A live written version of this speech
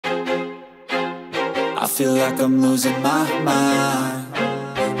I feel like I'm losing my mind.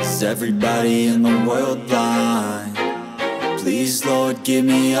 Is everybody in the world blind? Please, Lord, give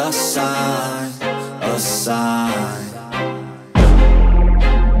me a sign, a sign.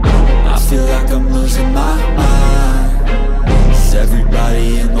 I feel like I'm losing my mind. Is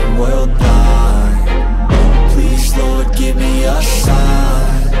everybody in the world blind? Please, Lord, give me a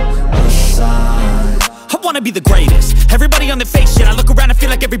sign, a sign. I wanna be the greatest. Everybody on the fake shit. I look around and feel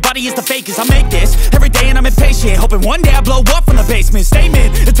like everybody is the fakest. I make this every day and I'm impatient, hoping one day I blow up from the basement.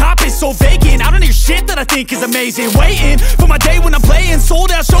 Statement, the top is so vacant. I don't hear shit that I think is amazing. Waiting for my day when I'm playing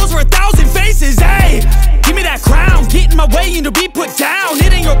sold out shows for 1,000 faces. Hey, give me that crown, get in my way and to be put down.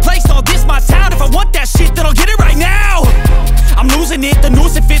 It ain't your place, all this my town. If I want that shit, then I'll get it right now. I'm losing it, the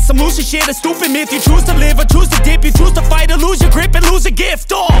noose it fits. I'm losing shit, a stupid myth. You choose to live or choose to dip. You choose to fight or lose your grip and lose a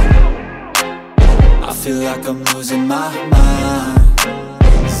gift. I feel like I'm losing my mind.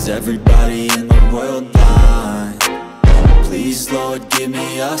 Is everybody in the world blind? Please, Lord, give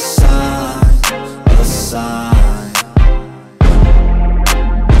me a sign, a sign.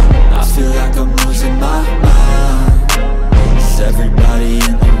 I feel like I'm losing my mind. Is everybody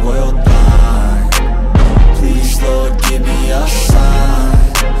in the world blind? Please, Lord, give me a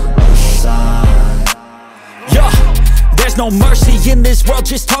sign, a sign. Yeah. There's no mercy in this world,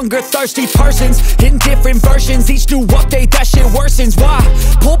 just hunger-thirsty persons in different versions. Each new update, that shit worsens. Why?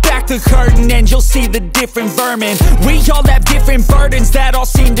 Pull back the curtain and you'll see the different vermin. We all have different burdens that all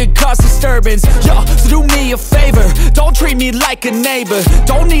seem to cause disturbance. Yo, so do me a favor, don't treat me like a neighbor.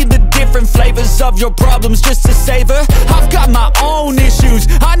 Don't need the different flavors of your problems just to savor. I've got my own issues,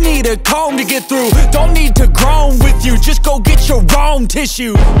 I need a comb to get through. Don't need to groan with you, just go get your own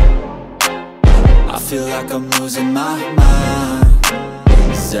tissue. I feel like I'm losing my mind.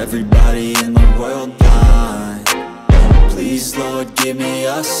 Is everybody in the world blind? Please, Lord, give me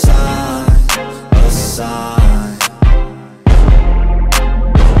a sign, a sign.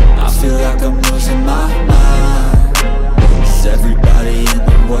 I feel like I'm losing my mind. Is everybody in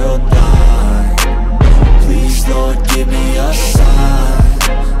the world blind? Please, Lord, give me a sign,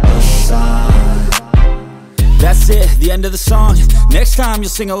 a sign. That's it, the end of the song. Next time you'll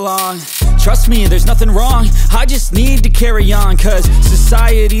sing along. Trust me, there's nothing wrong. I just need to carry on, cause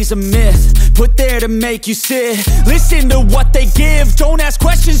society's a myth put there to make you sit. Listen to what they give. Don't ask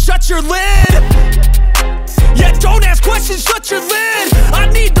questions, shut your lid. Yeah, don't ask questions, shut your lid. I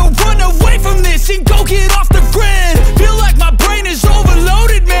need to run away from this and go get off the grid. Feel like my brain is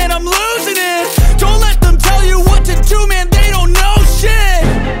overloaded, man, I'm losing it. Don't let them tell you what to do, man, they don't know shit.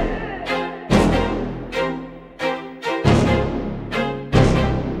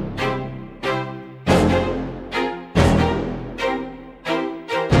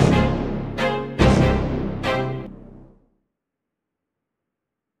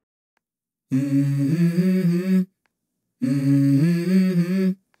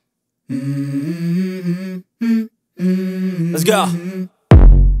 Let's go.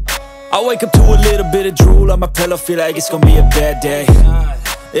 I wake up to a little bit of drool on my pillow, feel like it's gonna be a bad day.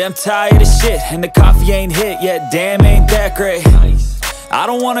 Yeah, I'm tired of shit, and the coffee ain't hit yet, damn, ain't that great. I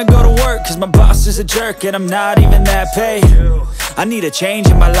don't wanna go to work, cause my boss is a jerk, and I'm not even that paid. I need a change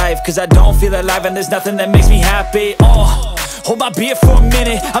in my life, cause I don't feel alive, and there's nothing that makes me happy. Hold my beer for a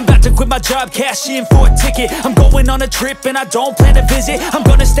minute, I'm about to quit my job, cash in for a ticket. I'm going on a trip and I don't plan to visit. I'm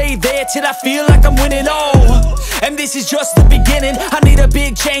gonna stay there till I feel like I'm winning, and this is just the beginning. I need a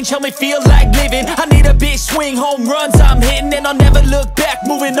big change, help me feel like living. I need a big swing, home runs I'm hitting, and I'll never look back,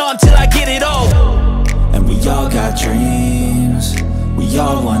 moving on till I get it all. And we all got dreams, we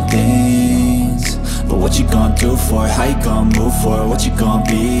all want things, but what you gonna do for it? How you gonna move for it? What you gonna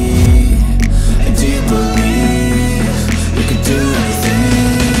be? And do you believe you can do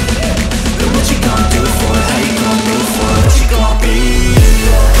anything? But what you gonna do for it? How you gonna move for it? What you gonna be?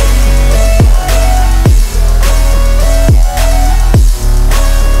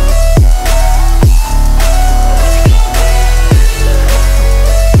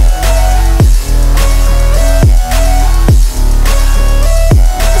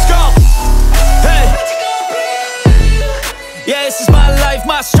 Let's go. Hey. Yeah, this is my life,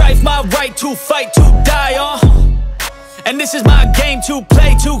 my strife, my right to fight, to die on. And this is my game to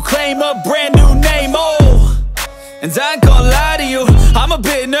play, to claim a brand new name, And I ain't gonna lie to you, I'm a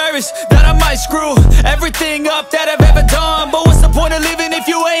bit nervous that I might screw everything up that I've ever done. But what's the point of living if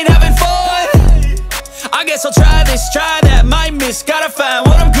you ain't having fun? I guess I'll try this, try that, might miss, gotta find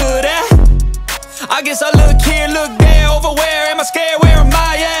what I'm good at. I guess I look here, look there, over where am I scared, where am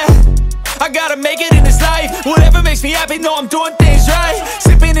I at? I gotta make it in this life, whatever makes me happy, know I'm doing things right.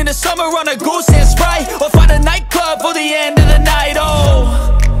 Sipping in the summer on a goose and Sprite, or find a nightclub for the end of the night,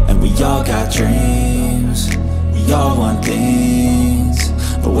 And we all got dreams, we all want things,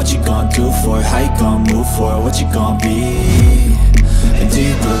 but what you gonna do for it? How you gonna move for it? What you gonna be? And do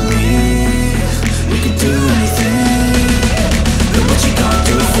you believe you can do anything? But what you gonna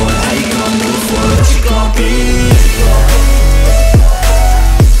do for it? How you gonna move for it? What you gonna be?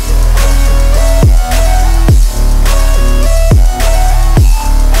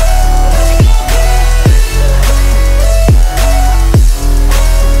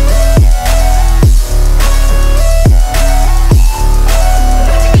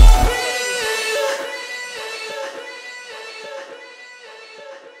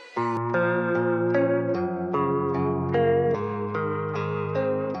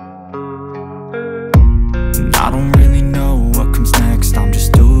 I don't really know what comes next. I'm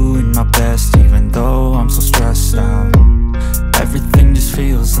just doing my best, even though I'm so stressed out. Everything just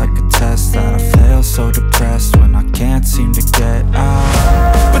feels like a test that I fail, so depressed.